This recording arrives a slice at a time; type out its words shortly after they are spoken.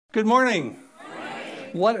Good morning.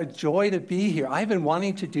 What a joy to be here. I've been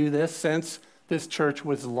wanting to do this since this church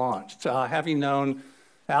was launched, having known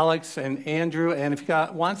Alex and Andrew. And if you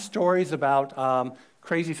want stories about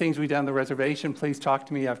crazy things we've done on the reservation, please talk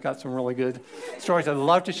to me. I've got some really good stories I'd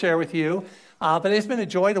love to share with you. But it's been a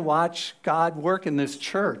joy to watch God work in this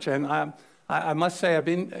church. And I must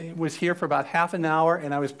say, was here for about half an hour,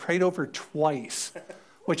 and I was prayed over twice,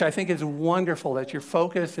 which I think is wonderful, that your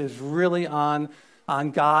focus is really on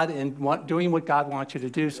God and doing what God wants you to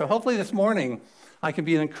do. So hopefully this morning I can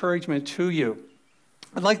be an encouragement to you.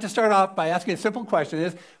 I'd like to start off by asking a simple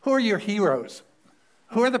question: who are your heroes?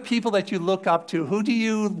 Who are the people that you look up to? Who do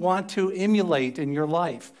you want to emulate in your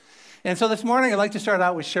life? And so this morning I'd like to start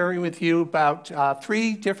out with sharing with you about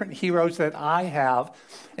 3 different heroes that I have.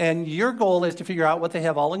 And your goal is to figure out what they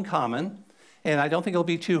have all in common. And I don't think it'll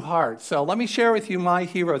be too hard. So let me share with you my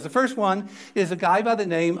heroes. The first one is a guy by the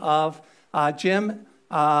name of Jim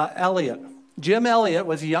Elliot. Jim Elliot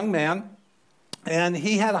was a young man, and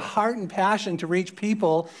he had a heart and passion to reach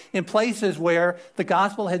people in places where the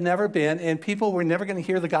gospel had never been, and people were never going to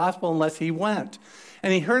hear the gospel unless he went.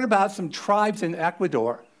 And he heard about some tribes in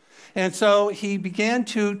Ecuador. And so he began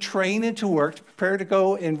to train and to work to prepare to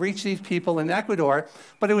go and reach these people in Ecuador.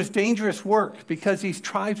 But it was dangerous work because these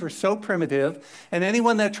tribes were so primitive, and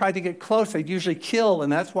anyone that tried to get close, they'd usually kill, and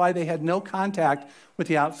that's why they had no contact with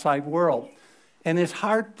the outside world. And his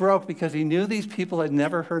heart broke because he knew these people had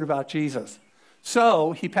never heard about Jesus.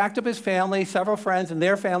 So he packed up his family, several friends and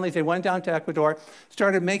their families. They went down to Ecuador,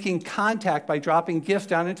 started making contact by dropping gifts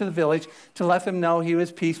down into the village to let them know he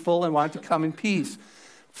was peaceful and wanted to come in peace.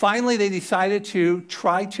 Finally, they decided to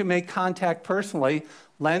try to make contact personally,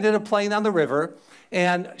 landed a plane on the river,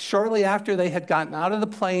 and shortly after they had gotten out of the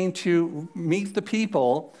plane to meet the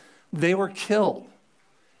people, they were killed.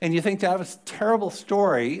 And you think that was a terrible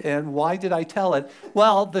story, and why did I tell it?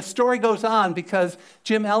 Well, the story goes on because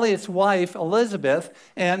Jim Elliot's wife, Elizabeth,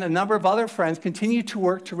 and a number of other friends continued to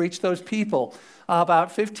work to reach those people.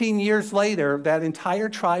 About 15 years later, that entire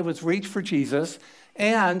tribe was reached for Jesus,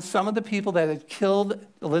 and some of the people that had killed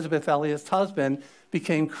Elizabeth Elliot's husband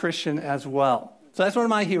became Christian as well. So that's one of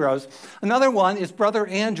my heroes. Another one is Brother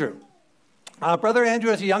Andrew. Brother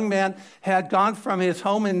Andrew, as a young man, had gone from his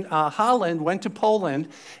home in Holland, went to Poland,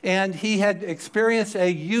 and he had experienced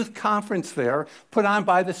a youth conference there put on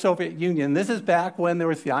by the Soviet Union. This is back when there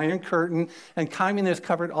was the Iron Curtain and communists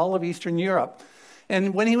covered all of Eastern Europe.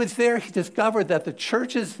 And when he was there, he discovered that the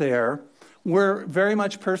churches there were very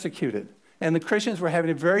much persecuted, and the Christians were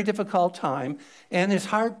having a very difficult time, and his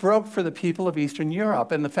heart broke for the people of Eastern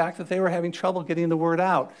Europe and the fact that they were having trouble getting the word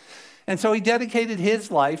out. And so he dedicated his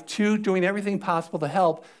life to doing everything possible to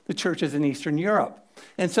help the churches in Eastern Europe.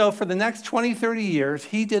 And so for the next 20, 30 years,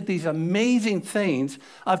 he did these amazing things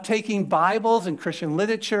of taking Bibles and Christian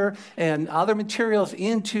literature and other materials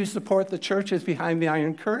in to support the churches behind the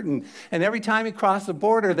Iron Curtain. And every time he crossed the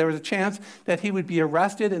border, there was a chance that he would be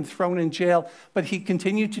arrested and thrown in jail. But he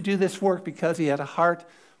continued to do this work because he had a heart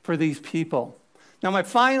for these people. Now, my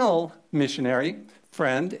final missionary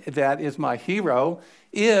friend that is my hero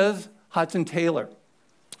is Hudson Taylor.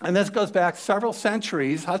 And this goes back several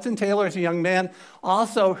centuries. Hudson Taylor, as a young man,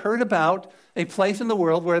 also heard about a place in the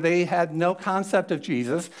world where they had no concept of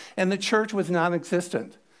Jesus, and the church was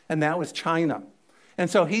non-existent, and that was China. And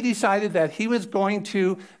so he decided that he was going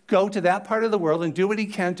to go to that part of the world and do what he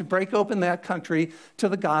can to break open that country to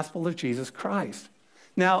the gospel of Jesus Christ.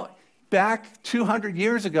 Now, back 200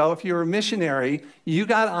 years ago, if you were a missionary, you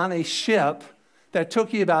got on a ship that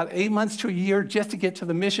took you about 8 months to a year just to get to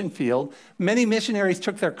the mission field. Many missionaries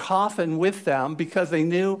took their coffin with them because they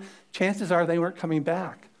knew chances are they weren't coming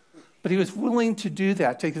back. But he was willing to do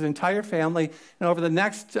that, take his entire family, and over the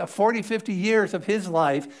next 40, 50 years of his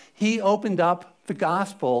life, he opened up the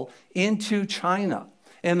gospel into China.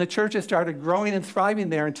 And the churches started growing and thriving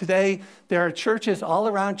there. And today, there are churches all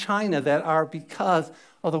around China that are because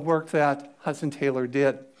of the work that Hudson Taylor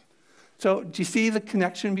did. So do you see the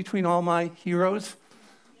connection between all my heroes?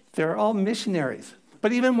 They're all missionaries.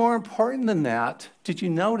 But even more important than that, did you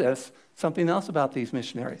notice something else about these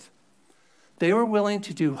missionaries? They were willing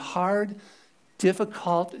to do hard,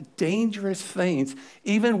 difficult, dangerous things,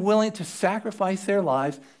 even willing to sacrifice their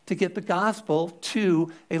lives to get the gospel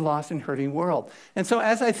to a lost and hurting world. And so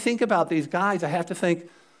as I think about these guys, I have to think,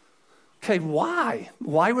 okay, why?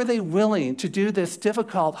 Why were they willing to do this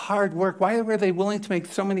difficult, hard work? Why were they willing to make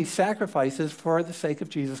so many sacrifices for the sake of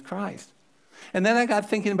Jesus Christ? And then I got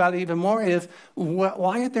thinking about it even more is,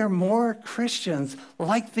 why are there more Christians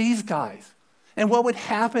like these guys? And what would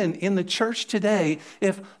happen in the church today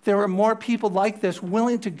if there were more people like this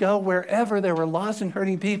willing to go wherever there were lost and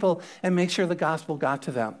hurting people and make sure the gospel got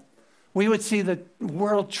to them? We would see the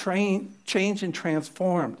world change and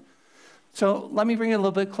transformed. So let me bring it a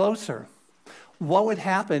little bit closer. What would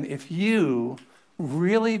happen if you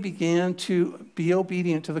really began to be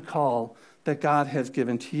obedient to the call that God has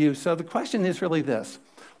given to you? So the question is really this: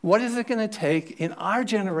 what is it going to take in our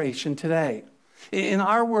generation today, in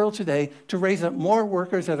our world today, to raise up more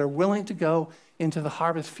workers that are willing to go into the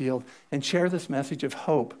harvest field and share this message of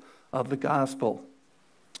hope of the gospel?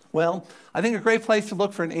 Well, I think a great place to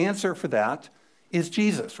look for an answer for that is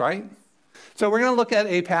Jesus, right? So we're going to look at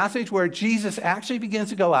a passage where Jesus actually begins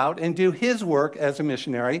to go out and do his work as a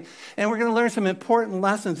missionary, and we're going to learn some important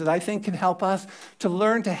lessons that I think can help us to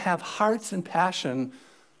learn to have hearts and passion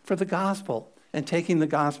for the gospel and taking the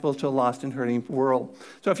gospel to a lost and hurting world.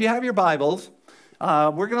 So if you have your Bibles,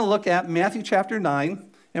 we're going to look at Matthew chapter 9,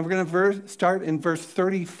 and we're going to start in verse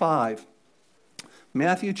 35.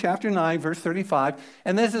 Matthew chapter 9, verse 35.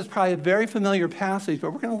 And this is probably a very familiar passage,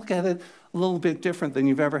 but we're going to look at it a little bit different than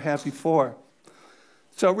you've ever had before.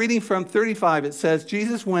 So reading from 35, it says,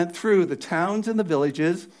 Jesus went through the towns and the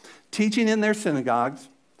villages, teaching in their synagogues,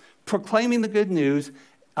 proclaiming the good news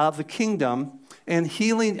of the kingdom, and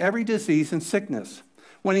healing every disease and sickness.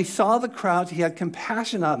 When he saw the crowds, he had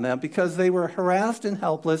compassion on them because they were harassed and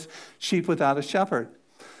helpless, sheep without a shepherd.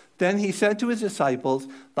 Then he said to his disciples,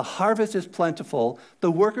 the harvest is plentiful,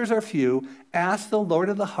 the workers are few. Ask the Lord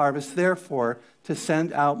of the harvest, therefore, to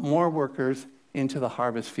send out more workers into the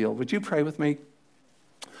harvest field. Would you pray with me?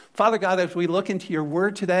 Father God, as we look into your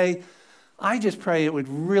word today, I just pray it would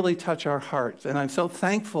really touch our hearts. And I'm so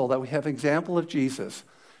thankful that we have an example of Jesus,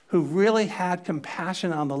 who really had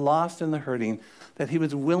compassion on the lost and the hurting, that he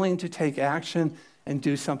was willing to take action and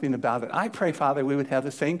do something about it. I pray, Father, we would have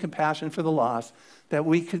the same compassion for the lost, that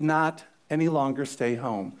we could not any longer stay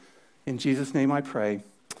home. In Jesus' name I pray,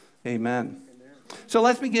 amen. So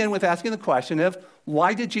let's begin with asking the question of,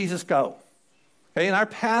 why did Jesus go? Okay, in our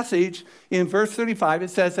passage, in verse 35, it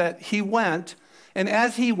says that he went, and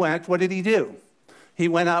as he went, what did he do? He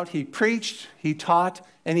went out, he preached, he taught,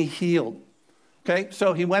 and he healed. Okay,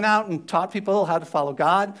 so he went out and taught people how to follow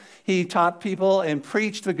God. He taught people and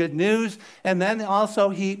preached the good news. And then also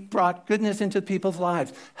he brought goodness into people's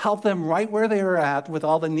lives, helped them right where they were at with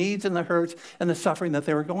all the needs and the hurts and the suffering that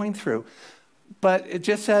they were going through. But it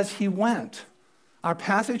just says he went. Our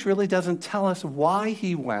passage really doesn't tell us why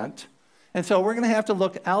he went. And so we're going to have to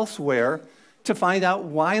look elsewhere to find out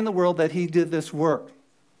why in the world that he did this work.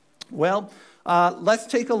 Well, let's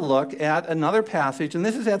take a look at another passage, and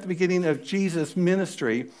this is at the beginning of Jesus'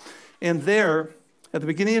 ministry. And there, at the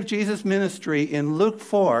beginning of Jesus' ministry in Luke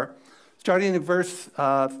 4, starting in verse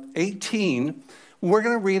 18, we're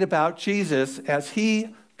going to read about Jesus as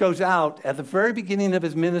he goes out at the very beginning of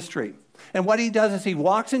his ministry. And what he does is he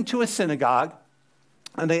walks into a synagogue,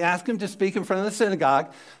 and they ask him to speak in front of the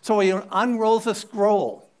synagogue, so he unrolls a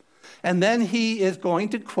scroll. And then he is going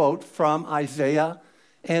to quote from Isaiah.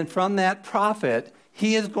 And from that prophet,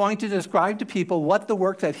 he is going to describe to people what the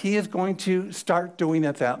work that he is going to start doing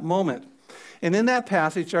at that moment. And in that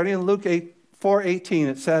passage, starting in Luke 4:18,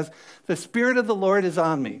 it says, the Spirit of the Lord is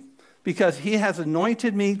on me, because he has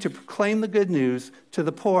anointed me to proclaim the good news to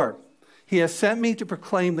the poor. He has sent me to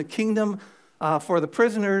proclaim the kingdom for the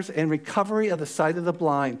prisoners and recovery of the sight of the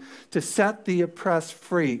blind, to set the oppressed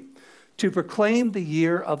free, to proclaim the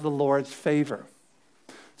year of the Lord's favor.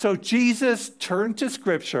 So Jesus turned to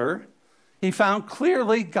Scripture. He found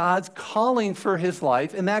clearly God's calling for his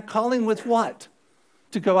life, and that calling was what?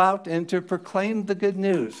 To go out and to proclaim the good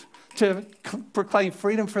news, to proclaim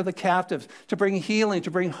freedom for the captives, to bring healing, to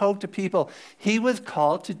bring hope to people. He was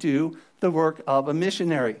called to do the work of a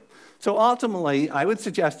missionary. So ultimately, I would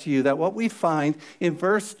suggest to you that what we find in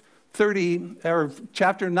verse 30, or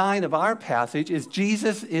chapter 9 of our passage, is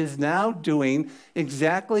Jesus is now doing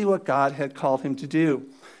exactly what God had called him to do.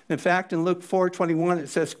 In fact, in Luke 4:21, it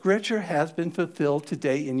says, Scripture has been fulfilled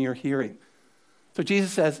today in your hearing. So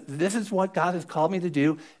Jesus says, this is what God has called me to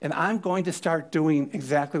do, and I'm going to start doing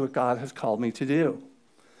exactly what God has called me to do.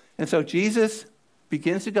 And so Jesus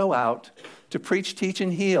begins to go out to preach, teach,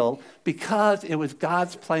 and heal because it was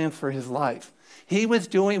God's plan for his life. He was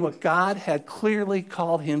doing what God had clearly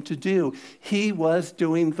called him to do. He was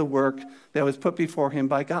doing the work that was put before him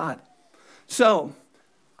by God. So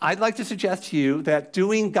I'd like to suggest to you that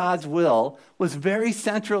doing God's will was very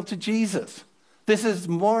central to Jesus. This is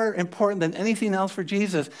more important than anything else for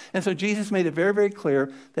Jesus. And so Jesus made it very, very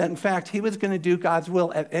clear that, in fact, he was going to do God's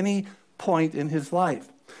will at any point in his life.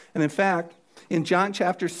 And in fact, in John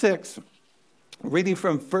chapter 6, Reading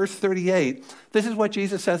from verse 38, this is what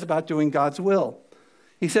Jesus says about doing God's will.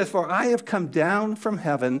 He says, "For I have come down from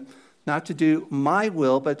heaven not to do my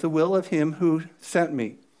will, but the will of him who sent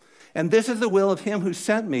me. And this is the will of him who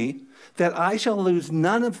sent me, that I shall lose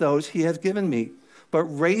none of those he has given me, but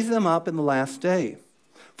raise them up in the last day.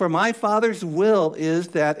 For my Father's will is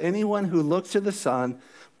that anyone who looks to the Son,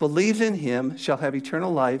 believes in him, shall have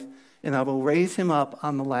eternal life, and I will raise him up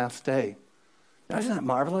on the last day." Now, isn't that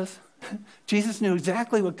marvelous? Jesus knew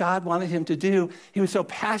exactly what God wanted him to do. He was so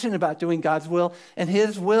passionate about doing God's will, and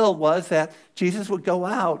his will was that Jesus would go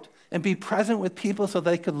out and be present with people so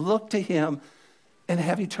they could look to him and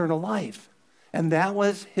have eternal life. And that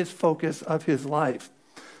was his focus of his life.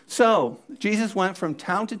 So Jesus went from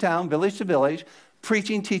town to town, village to village,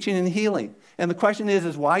 preaching, teaching, and healing. And the question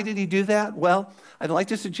is why did he do that? Well, I'd like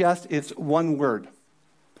to suggest it's one word,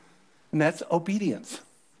 and that's obedience.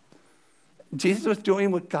 Jesus was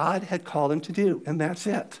doing what God had called him to do, and that's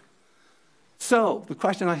it. So the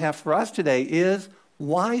question I have for us today is,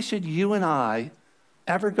 why should you and I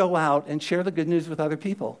ever go out and share the good news with other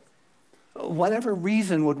people? Whatever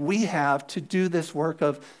reason would we have to do this work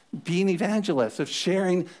of being evangelists, of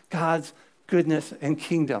sharing God's goodness and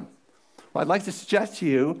kingdom? Well, I'd like to suggest to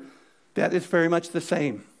you that it's very much the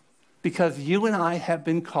same, because you and I have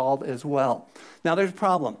been called as well. Now, there's a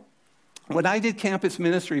problem. When I did campus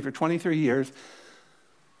ministry for 23 years,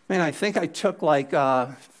 man, I think I took like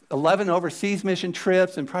 11 overseas mission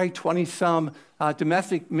trips and probably 20-some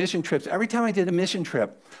domestic mission trips. Every time I did a mission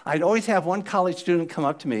trip, I'd always have one college student come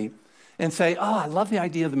up to me and say, "Oh, I love the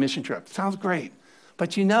idea of the mission trip. Sounds great.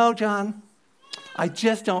 But you know, John, I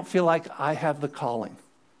just don't feel like I have the calling."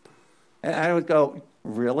 And I would go,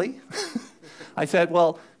 "Really?" I said,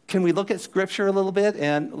 "Well, can we look at Scripture a little bit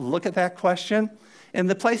and look at that question?" And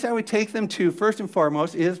the place I would take them to, first and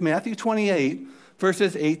foremost, is Matthew 28,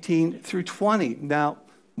 verses 18 through 20. Now,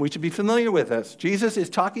 we should be familiar with this. Jesus is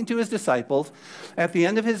talking to his disciples at the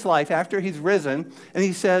end of his life after he's risen, and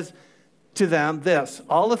he says to them this: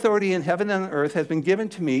 "All authority in heaven and on earth has been given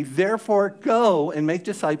to me. Therefore, go and make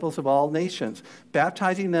disciples of all nations,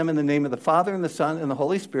 baptizing them in the name of the Father and the Son and the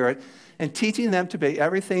Holy Spirit, and teaching them to obey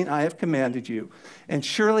everything I have commanded you. And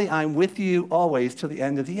surely I'm with you always to the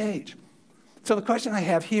end of the age." So the question I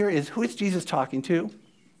have here is, who is Jesus talking to?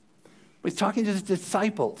 He's talking to his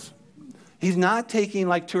disciples. He's not taking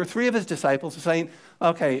like 2 or 3 of his disciples and saying,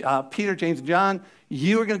 "Okay, Peter, James, and John,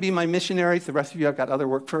 you are going to be my missionaries. The rest of you I've got other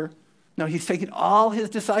work for." No, he's taking all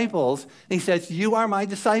his disciples, and he says, "You are my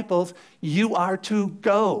disciples. You are to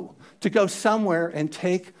go somewhere and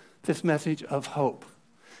take this message of hope."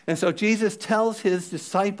 And so Jesus tells his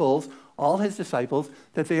disciples, all his disciples,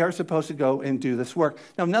 that they are supposed to go and do this work.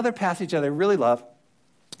 Now, another passage that I really love,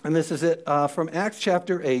 and this is it from Acts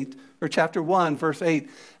chapter 8, or chapter 1, verse 8.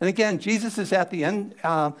 And again, Jesus is at the end,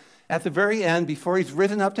 at the very end, before he's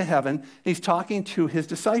risen up to heaven, and he's talking to his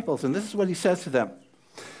disciples. And this is what he says to them: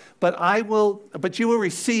 But you will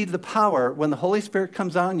receive the power when the Holy Spirit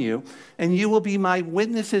comes on you, and you will be my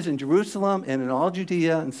witnesses in Jerusalem and in all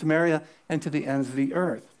Judea and Samaria and to the ends of the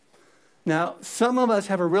earth. Now, some of us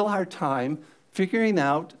have a real hard time figuring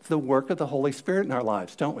out the work of the Holy Spirit in our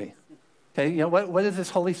lives, don't we? Okay, what is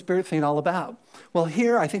this Holy Spirit thing all about? Well,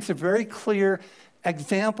 here I think it's a very clear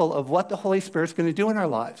example of what the Holy Spirit's going to do in our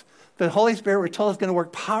lives. The Holy Spirit, we're told, is going to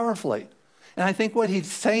work powerfully. And I think what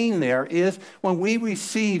he's saying there is when we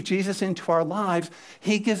receive Jesus into our lives,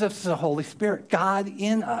 he gives us the Holy Spirit, God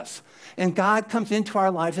in us. And God comes into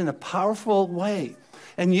our lives in a powerful way.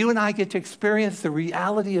 And you and I get to experience the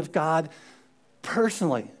reality of God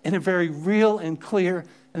personally in a very real and clear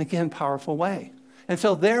and, again, powerful way. And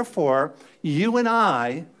so, therefore, you and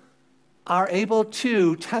I are able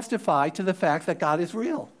to testify to the fact that God is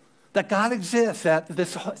real, that God exists, that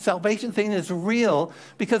this salvation thing is real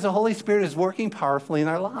because the Holy Spirit is working powerfully in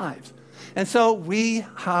our lives. And so we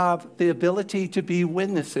have the ability to be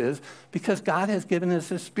witnesses because God has given us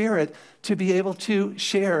the Spirit to be able to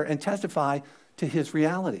share and testify to his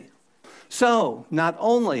reality. So not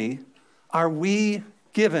only are we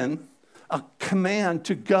given a command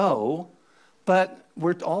to go, but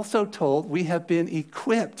we're also told we have been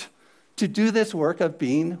equipped to do this work of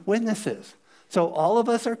being witnesses. So all of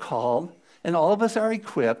us are called, and all of us are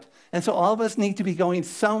equipped, and so all of us need to be going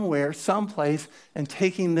somewhere, someplace, and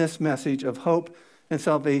taking this message of hope and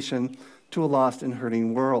salvation to a lost and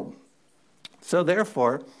hurting world. So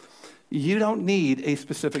therefore, you don't need a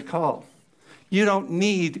specific call. You don't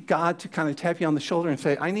need God to kind of tap you on the shoulder and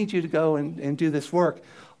say, "I need you to go and do this work."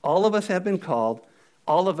 All of us have been called.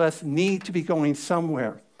 All of us need to be going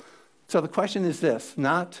somewhere. So the question is this,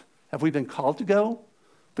 not have we been called to go?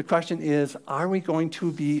 The question is, are we going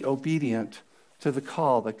to be obedient to the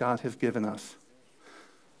call that God has given us.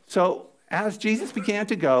 So as Jesus began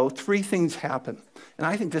to go, three things happened. And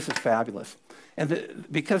I think this is fabulous. And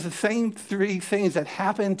because the same three things that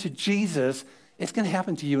happened to Jesus, it's going to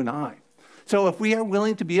happen to you and I. So if we are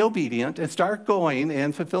willing to be obedient and start going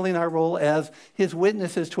and fulfilling our role as his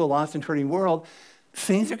witnesses to a lost and hurting world,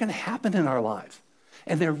 things are going to happen in our lives.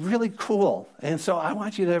 And they're really cool. And so I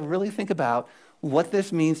want you to really think about what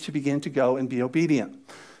this means to begin to go and be obedient.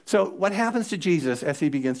 So what happens to Jesus as he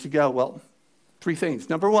begins to go? Well, three things.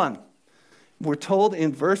 Number one, we're told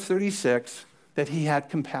in verse 36 that he had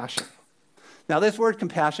compassion. Now, this word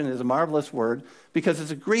compassion is a marvelous word because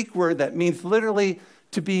it's a Greek word that means literally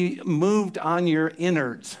to be moved on your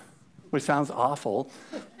innards, which sounds awful.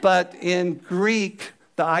 But in Greek,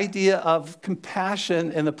 the idea of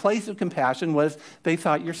compassion and the place of compassion was they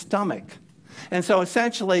thought your stomach. And so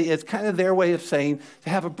essentially, it's kind of their way of saying to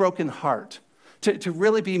have a broken heart, to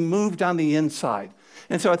really be moved on the inside.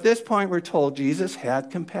 And so at this point, we're told Jesus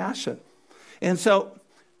had compassion. And so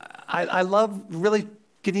I love really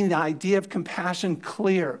getting the idea of compassion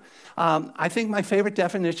clear. I think my favorite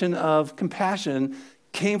definition of compassion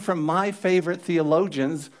came from my favorite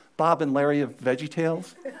theologians, Bob and Larry of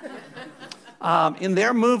VeggieTales. In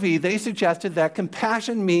their movie, they suggested that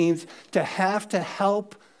compassion means to have to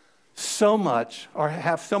help so much or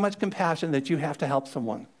have so much compassion that you have to help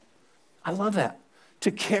someone. I love that.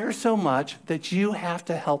 To care so much that you have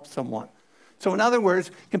to help someone. So in other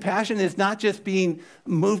words, compassion is not just being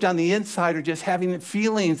moved on the inside or just having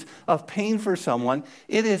feelings of pain for someone.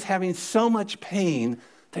 It is having so much pain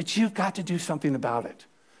that you've got to do something about it,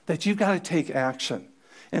 that you've got to take action.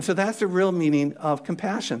 And so that's the real meaning of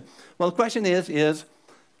compassion. Well, the question is,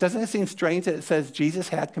 doesn't it seem strange that it says Jesus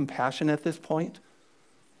had compassion at this point?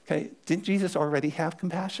 Okay, didn't Jesus already have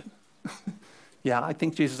compassion? Yeah, I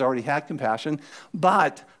think Jesus already had compassion,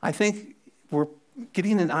 but I think we're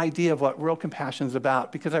getting an idea of what real compassion is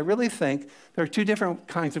about, because I really think there are two different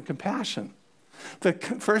kinds of compassion. The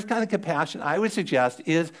first kind of compassion I would suggest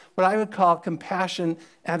is what I would call compassion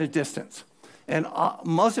at a distance. And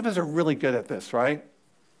most of us are really good at this, right?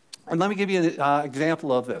 And let me give you an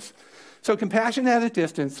example of this. So compassion at a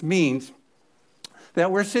distance means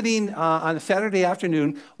that we're sitting on a Saturday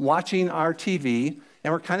afternoon watching our TV,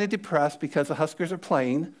 and we're kind of depressed because the Huskers are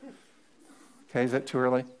playing. Okay, is that too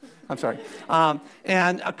early? I'm sorry.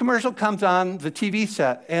 And a commercial comes on the TV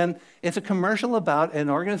set, and it's a commercial about an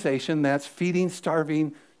organization that's feeding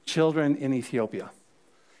starving children in Ethiopia.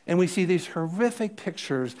 And we see these horrific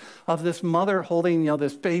pictures of this mother holding,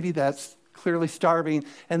 this baby that's clearly starving,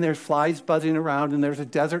 and there's flies buzzing around, and there's a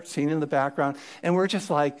desert scene in the background, and we're just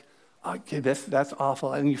like, okay, that's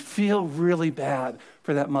awful. And you feel really bad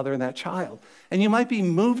for that mother and that child. And you might be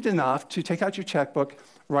moved enough to take out your checkbook,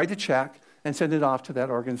 write a check, and send it off to that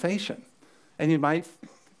organization. And you might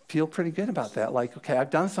feel pretty good about that, like, okay, I've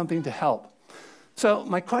done something to help. So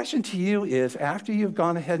my question to you is, after you've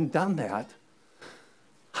gone ahead and done that,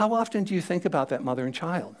 how often do you think about that mother and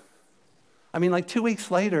child? I mean, like 2 weeks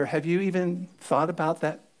later, have you even thought about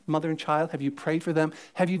that mother and child? Have you prayed for them?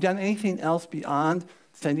 Have you done anything else beyond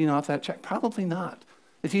sending off that check? Probably not.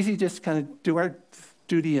 It's easy to just kind of do our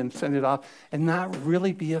duty and send it off and not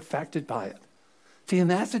really be affected by it. See,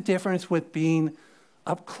 and that's the difference with being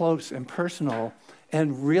up close and personal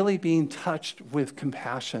and really being touched with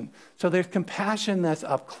compassion. So there's compassion that's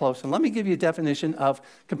up close. And let me give you a definition of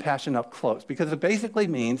compassion up close, because it basically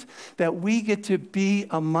means that we get to be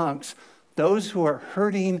amongst those who are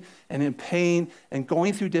hurting and in pain and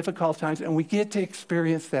going through difficult times, and we get to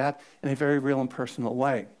experience that in a very real and personal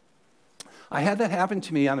way. I had that happen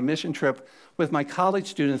to me on a mission trip with my college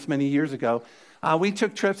students many years ago. We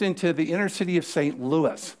took trips into the inner city of St.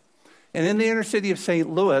 Louis. And in the inner city of St.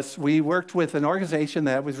 Louis, we worked with an organization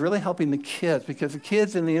that was really helping the kids, because the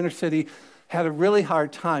kids in the inner city had a really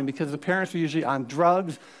hard time because the parents were usually on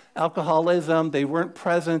drugs, alcoholism, they weren't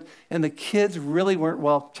present, and the kids really weren't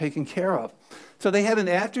well taken care of. So they had an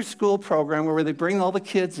after-school program where they bring all the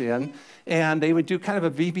kids in, and they would do kind of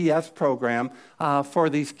a VBS program for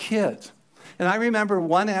these kids. And I remember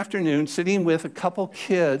one afternoon sitting with a couple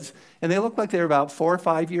kids, and they looked like they were about 4 or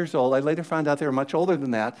 5 years old. I later found out they were much older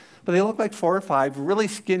than that, but they looked like 4 or 5, really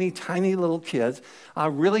skinny, tiny little kids,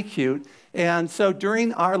 really cute. And so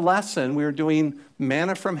during our lesson, we were doing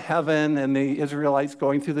manna from heaven and the Israelites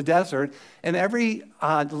going through the desert. And every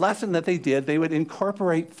lesson that they did, they would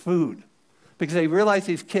incorporate food, because they realized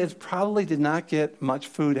these kids probably did not get much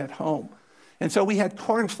food at home. And so we had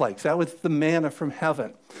cornflakes. That was the manna from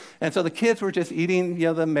heaven. And so the kids were just eating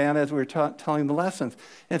the manna as we were telling the lessons.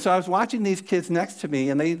 And so I was watching these kids next to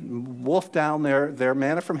me, and they wolfed down their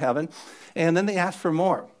manna from heaven, and then they asked for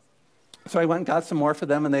more. So I went and got some more for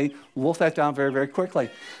them, and they wolfed that down very, very quickly.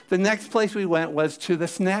 The next place we went was to the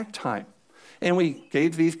snack time. And we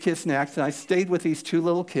gave these kids snacks, and I stayed with these two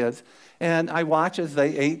little kids, and I watched as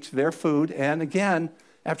they ate their food. And again,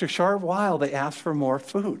 after a short while, they asked for more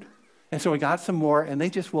food. And so we got some more, and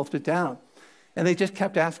they just wolfed it down. And they just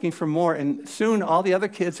kept asking for more. And soon all the other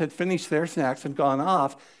kids had finished their snacks and gone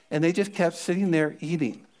off, and they just kept sitting there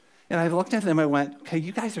eating. And I looked at them, I went, okay,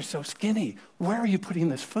 you guys are so skinny. Where are you putting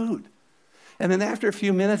this food? And then after a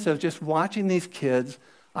few minutes of just watching these kids,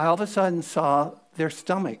 I all of a sudden saw their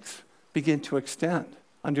stomachs begin to extend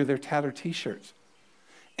under their tattered T-shirts.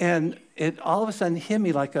 And it all of a sudden hit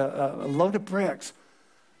me like a load of bricks.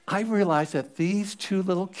 I realized that these two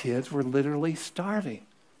little kids were literally starving.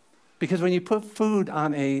 Because when you put food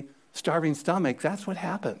on a starving stomach, that's what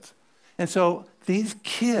happens. And so these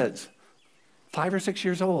kids, 5 or 6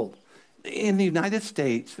 years old, in the United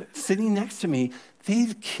States, sitting next to me,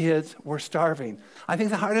 these kids were starving. I think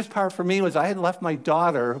the hardest part for me was I had left my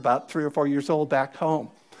daughter, about 3 or 4 years old, back home.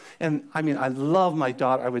 And I mean, I love my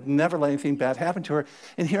daughter. I would never let anything bad happen to her.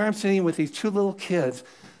 And here I'm sitting with these two little kids,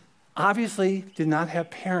 obviously did not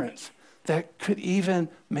have parents that could even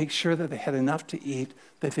make sure that they had enough to eat,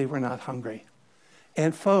 that they were not hungry.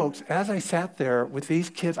 And folks, as I sat there with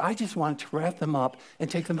these kids, I just wanted to wrap them up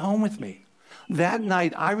and take them home with me. That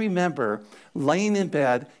night, I remember laying in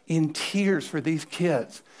bed in tears for these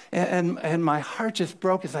kids. And my heart just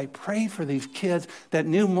broke as I prayed for these kids that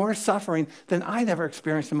knew more suffering than I'd ever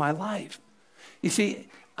experienced in my life. You see,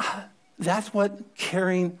 that's what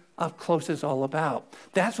caring up close is all about.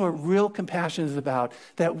 That's what real compassion is about,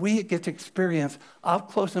 that we get to experience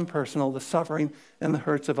up close and personal the suffering and the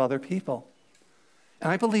hurts of other people.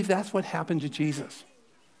 And I believe that's what happened to Jesus.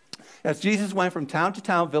 As Jesus went from town to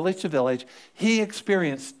town, village to village, he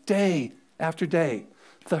experienced day after day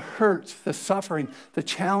the hurts, the suffering, the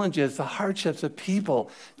challenges, the hardships of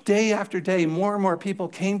people. Day after day, more and more people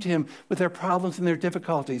came to him with their problems and their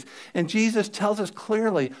difficulties. And Jesus tells us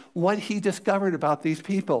clearly what he discovered about these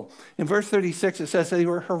people. In verse 36, it says they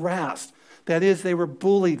were harassed. That is, they were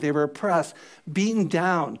bullied, they were oppressed, beaten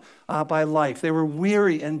down by life. They were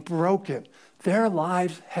weary and broken. Their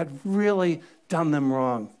lives had really done them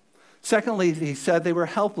wrong. Secondly, he said they were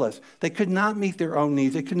helpless. They could not meet their own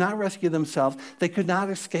needs. They could not rescue themselves. They could not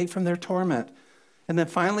escape from their torment. And then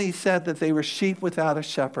finally, he said that they were sheep without a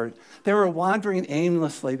shepherd. They were wandering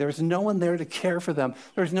aimlessly. There was no one there to care for them.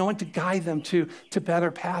 There was no one to guide them to better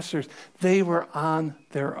pastures. They were on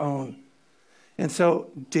their own. And so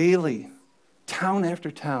daily, town after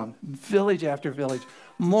town, village after village,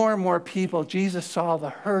 more and more people, Jesus saw the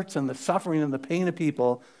hurts and the suffering and the pain of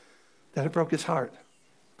people, that it broke his heart.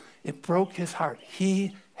 It broke his heart.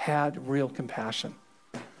 He had real compassion.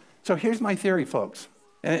 So here's my theory, folks.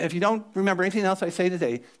 And if you don't remember anything else I say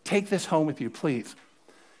today, take this home with you, please.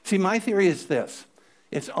 See, my theory is this.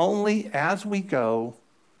 It's only as we go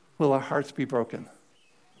will our hearts be broken.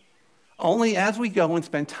 Only as we go and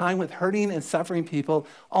spend time with hurting and suffering people,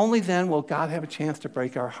 only then will God have a chance to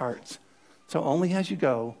break our hearts. So only as you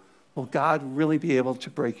go will God really be able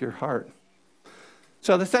to break your heart.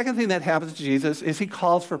 So the second thing that happens to Jesus is he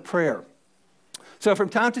calls for prayer. So from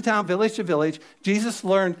town to town, village to village, Jesus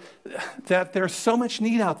learned that there's so much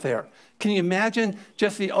need out there. Can you imagine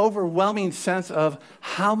just the overwhelming sense of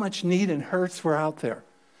how much need and hurts were out there?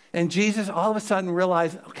 And Jesus all of a sudden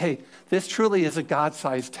realized, okay, this truly is a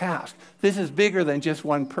God-sized task. This is bigger than just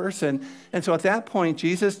one person. And so at that point,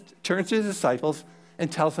 Jesus turns to his disciples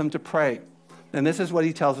and tells them to pray. And this is what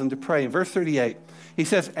he tells them to pray. In verse 38, he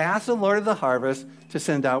says, ask the Lord of the harvest to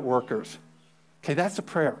send out workers. Okay, that's a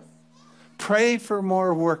prayer. Pray for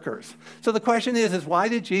more workers. So the question is why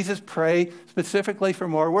did Jesus pray specifically for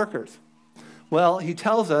more workers? Well, he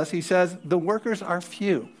tells us, he says, the workers are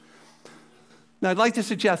few. Now, I'd like to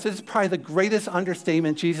suggest this is probably the greatest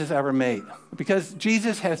understatement Jesus ever made, because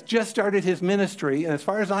Jesus has just started his ministry, and as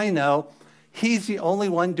far as I know, he's the only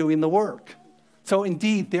one doing the work. So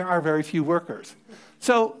indeed, there are very few workers.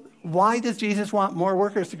 So why does Jesus want more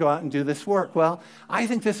workers to go out and do this work? Well, I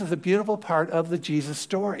think this is a beautiful part of the Jesus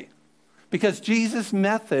story. Because Jesus'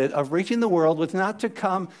 method of reaching the world was not to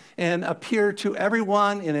come and appear to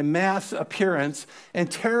everyone in a mass appearance and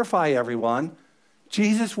terrify everyone.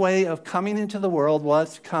 Jesus' way of coming into the world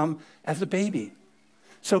was to come as a baby.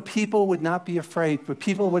 So people would not be afraid, but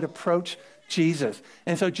people would approach Jesus.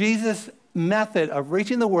 And so Jesus' method of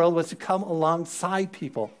reaching the world was to come alongside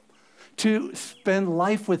people, to spend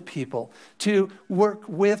life with people, to work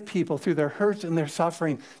with people through their hurts and their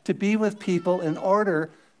suffering, to be with people in order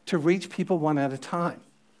to reach people one at a time.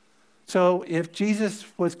 So if Jesus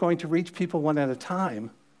was going to reach people one at a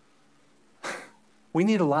time, we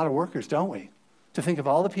need a lot of workers, don't we? To think of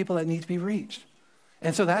all the people that need to be reached.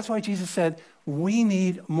 And so that's why Jesus said, we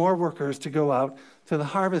need more workers to go out to the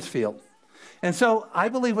harvest field. And so I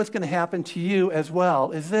believe what's going to happen to you as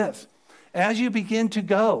well is this. As you begin to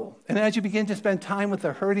go, and as you begin to spend time with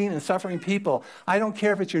the hurting and suffering people, I don't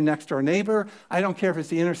care if it's your next door neighbor, I don't care if it's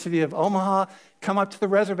the inner city of Omaha, come up to the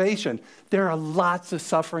reservation. There are lots of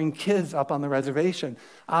suffering kids up on the reservation.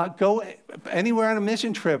 Go anywhere on a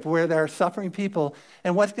mission trip where there are suffering people,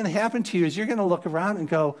 and what's going to happen to you is you're going to look around and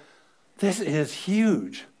go, this is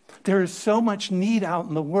huge. There is so much need out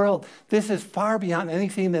in the world. This is far beyond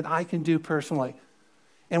anything that I can do personally.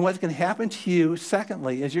 And what's going to happen to you,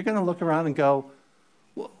 secondly, is you're going to look around and go,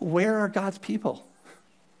 where are God's people?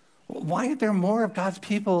 Why aren't there more of God's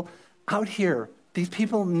people out here? These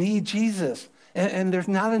people need Jesus. And there's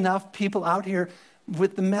not enough people out here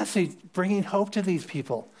with the message bringing hope to these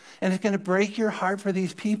people. And it's going to break your heart for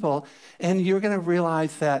these people. And you're going to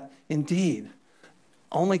realize that, indeed,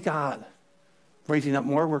 only God raising up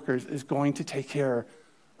more workers is going to take care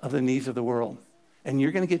of the needs of the world. And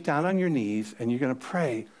you're going to get down on your knees and you're going to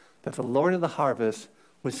pray that the Lord of the harvest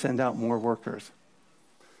would send out more workers.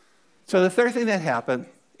 So the third thing that happened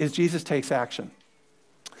is Jesus takes action.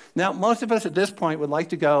 Now, most of us at this point would like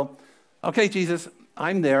to go, okay, Jesus,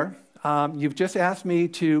 I'm there. You've just asked me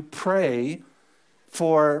to pray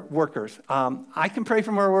for workers. I can pray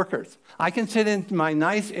for more workers. I can sit in my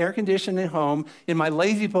nice air-conditioned home in my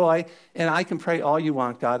lazy boy, and I can pray all you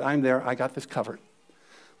want, God. I'm there. I got this covered.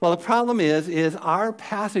 Well, the problem is our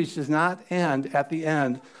passage does not end at the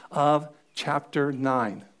end of chapter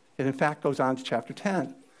 9. It, in fact, goes on to chapter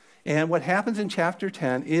 10. And what happens in chapter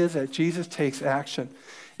 10 is that Jesus takes action.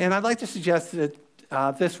 And I'd like to suggest it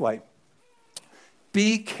this way.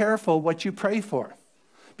 Be careful what you pray for.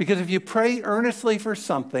 Because if you pray earnestly for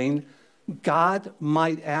something, God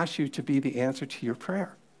might ask you to be the answer to your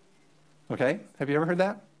prayer. Okay? Have you ever heard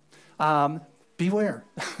that? Beware.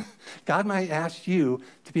 God might ask you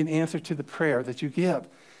to be an answer to the prayer that you give.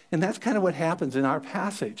 And that's kind of what happens in our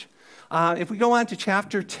passage. If we go on to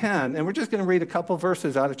chapter 10, and we're just going to read a couple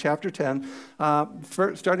verses out of chapter 10,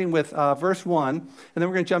 starting with verse 1, and then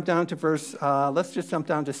we're going to jump down to let's just jump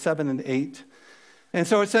down to 7 and 8. And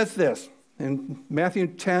so it says this, in Matthew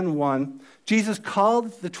 10:1, Jesus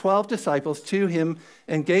called the 12 disciples to him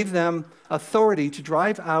and gave them authority to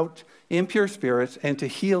drive out impure spirits and to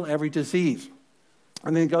heal every disease.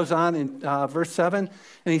 And then it goes on in verse 7,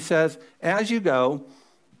 and he says, as you go,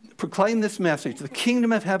 proclaim this message. The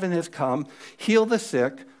kingdom of heaven has come. Heal the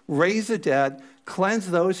sick, raise the dead, cleanse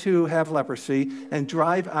those who have leprosy, and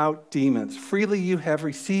drive out demons. Freely you have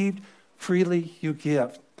received, freely you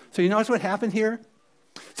give. So you notice what happened here?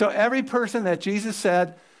 So every person that Jesus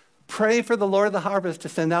said, pray for the Lord of the harvest to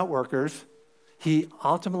send out workers, he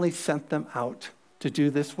ultimately sent them out to do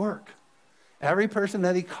this work. Every person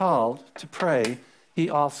that he called to pray, he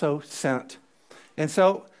also sent. And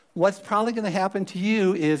so what's probably going to happen to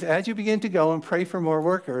you is as you begin to go and pray for more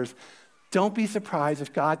workers, don't be surprised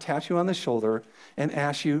if God taps you on the shoulder and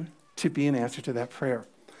asks you to be an answer to that prayer,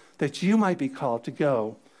 that you might be called to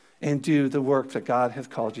go and do the work that God has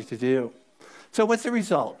called you to do. So what's the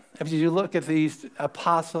result? If you look at these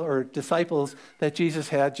apostles or disciples that Jesus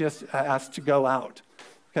had just asked to go out,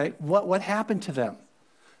 okay, what happened to them?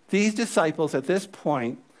 These disciples at this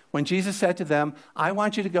point, when Jesus said to them, I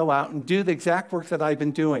want you to go out and do the exact work that I've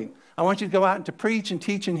been doing. I want you to go out and to preach and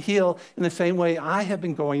teach and heal in the same way I have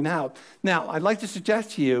been going out. Now, I'd like to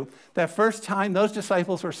suggest to you that first time those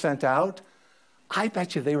disciples were sent out, I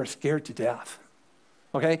bet you they were scared to death.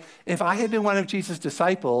 Okay? If I had been one of Jesus'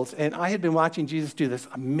 disciples and I had been watching Jesus do this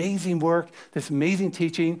amazing work, this amazing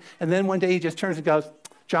teaching, and then one day he just turns and goes,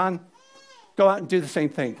 John, go out and do the same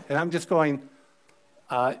thing. And I'm just going,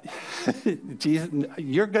 Jesus,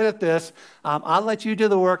 you're good at this. I'll let you do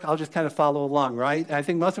the work. I'll just kind of follow along, right? And I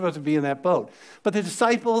think most of us would be in that boat. But the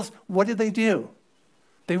disciples, what did they do?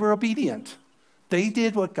 They were obedient. They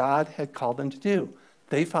did what God had called them to do.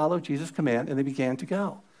 They followed Jesus' command and they began to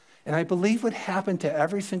go. And I believe what happened to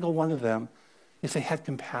every single one of them is they had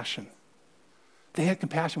compassion. They had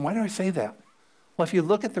compassion. Why do I say that? Well, if you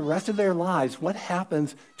look at the rest of their lives, what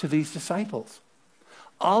happens to these disciples?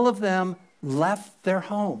 All of them left their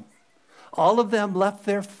home. All of them left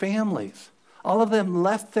their families. All of them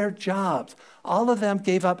left their jobs. All of them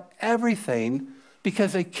gave up everything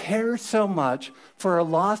because they cared so much for a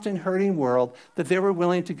lost and hurting world that they were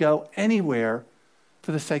willing to go anywhere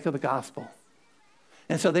for the sake of the gospel.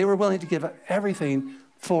 And so they were willing to give up everything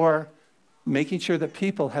for making sure that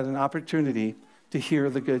people had an opportunity to hear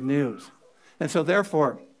the good news. And so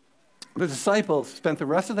therefore, the disciples spent the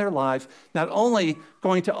rest of their lives not only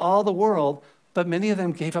going to all the world, but many of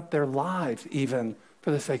them gave up their lives even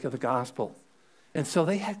for the sake of the gospel. And so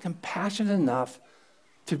they had compassion enough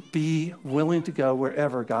to be willing to go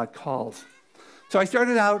wherever God calls. So I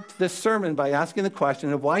started out this sermon by asking the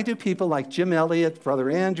question of why do people like Jim Elliot, Brother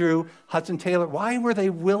Andrew, Hudson Taylor, why were they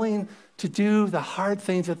willing to do the hard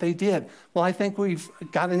things that they did? Well, I think we've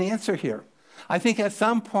got an answer here. I think at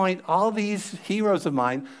some point, all these heroes of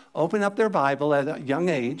mine opened up their Bible at a young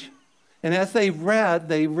age, and as they read,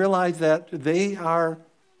 they realized that they are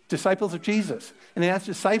disciples of Jesus. And as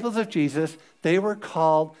disciples of Jesus, they were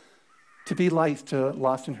called to be lights to a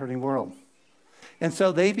lost and hurting world. And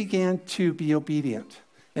so they began to be obedient.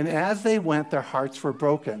 And as they went, their hearts were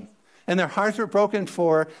broken. And their hearts were broken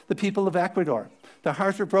for the people of Ecuador. Their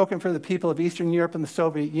hearts were broken for the people of Eastern Europe and the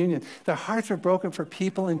Soviet Union. Their hearts were broken for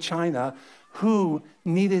people in China who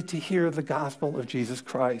needed to hear the gospel of Jesus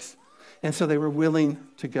Christ. And so they were willing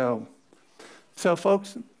to go. So,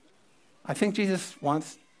 folks, I think Jesus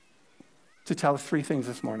wants to tell us three things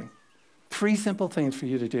this morning. Three simple things for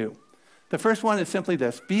you to do. The first one is simply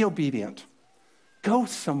this: be obedient. Go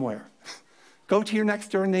somewhere. Go to your next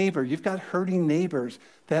door neighbor. You've got hurting neighbors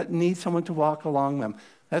that need someone to walk along them.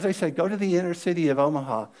 As I said, go to the inner city of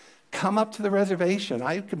Omaha. Come up to the reservation.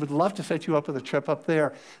 I would love to set you up with a trip up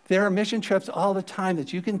there. There are mission trips all the time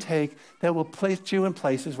that you can take that will place you in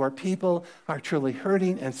places where people are truly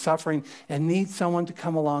hurting and suffering and need someone to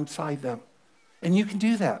come alongside them. And you can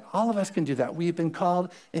do that. All of us can do that. We've been called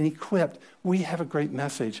and equipped. We have a great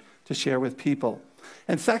message to share with people.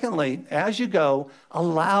 And secondly, as you go,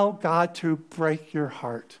 allow God to break your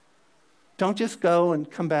heart. Don't just go and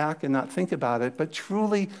come back and not think about it, but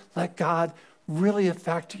truly let God really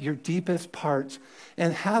affect your deepest parts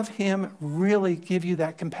and have him really give you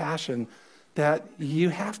that compassion that you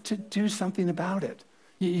have to do something about it.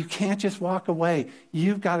 You can't just walk away.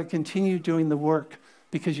 You've got to continue doing the work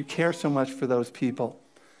because you care so much for those people.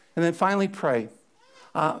 And then finally, pray.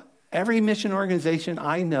 Every mission organization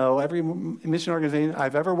I know, every mission organization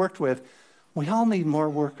I've ever worked with, we all need more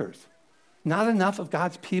workers. Not enough of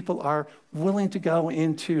God's people are willing to go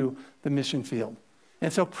into the mission field.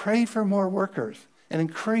 And so pray for more workers and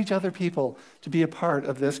encourage other people to be a part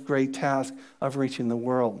of this great task of reaching the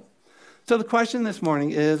world. So the question this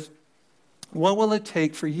morning is, what will it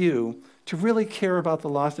take for you to really care about the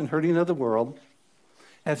lost and hurting of the world?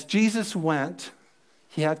 As Jesus went,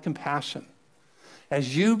 he had compassion.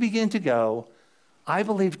 As you begin to go, I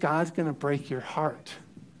believe God's going to break your heart.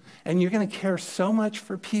 And you're going to care so much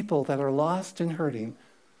for people that are lost and hurting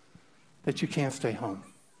that you can't stay home.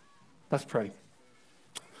 Let's pray.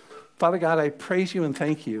 Father God, I praise you and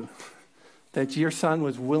thank you that your son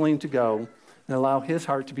was willing to go and allow his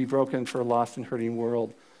heart to be broken for a lost and hurting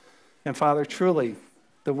world. And Father, truly,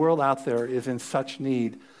 the world out there is in such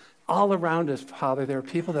need. All around us, Father, there are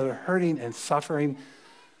people that are hurting and suffering.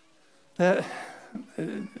 The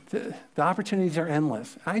opportunities are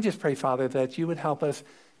endless. I just pray, Father, that you would help us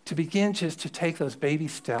to begin just to take those baby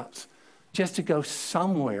steps, just to go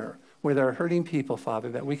somewhere where there are hurting people, Father,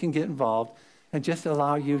 that we can get involved and just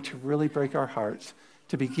allow you to really break our hearts,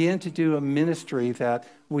 to begin to do a ministry that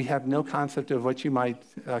we have no concept of what you might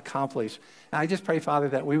accomplish. And I just pray, Father,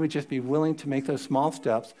 that we would just be willing to make those small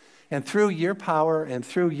steps. And through your power and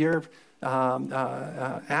through your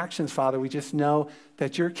actions, Father, we just know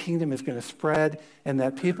that your kingdom is going to spread and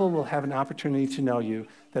that people will have an opportunity to know you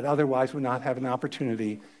that otherwise would not have an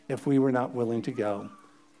opportunity if we were not willing to go.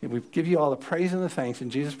 And we give you all the praise and the thanks in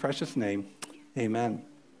Jesus' precious name. Amen.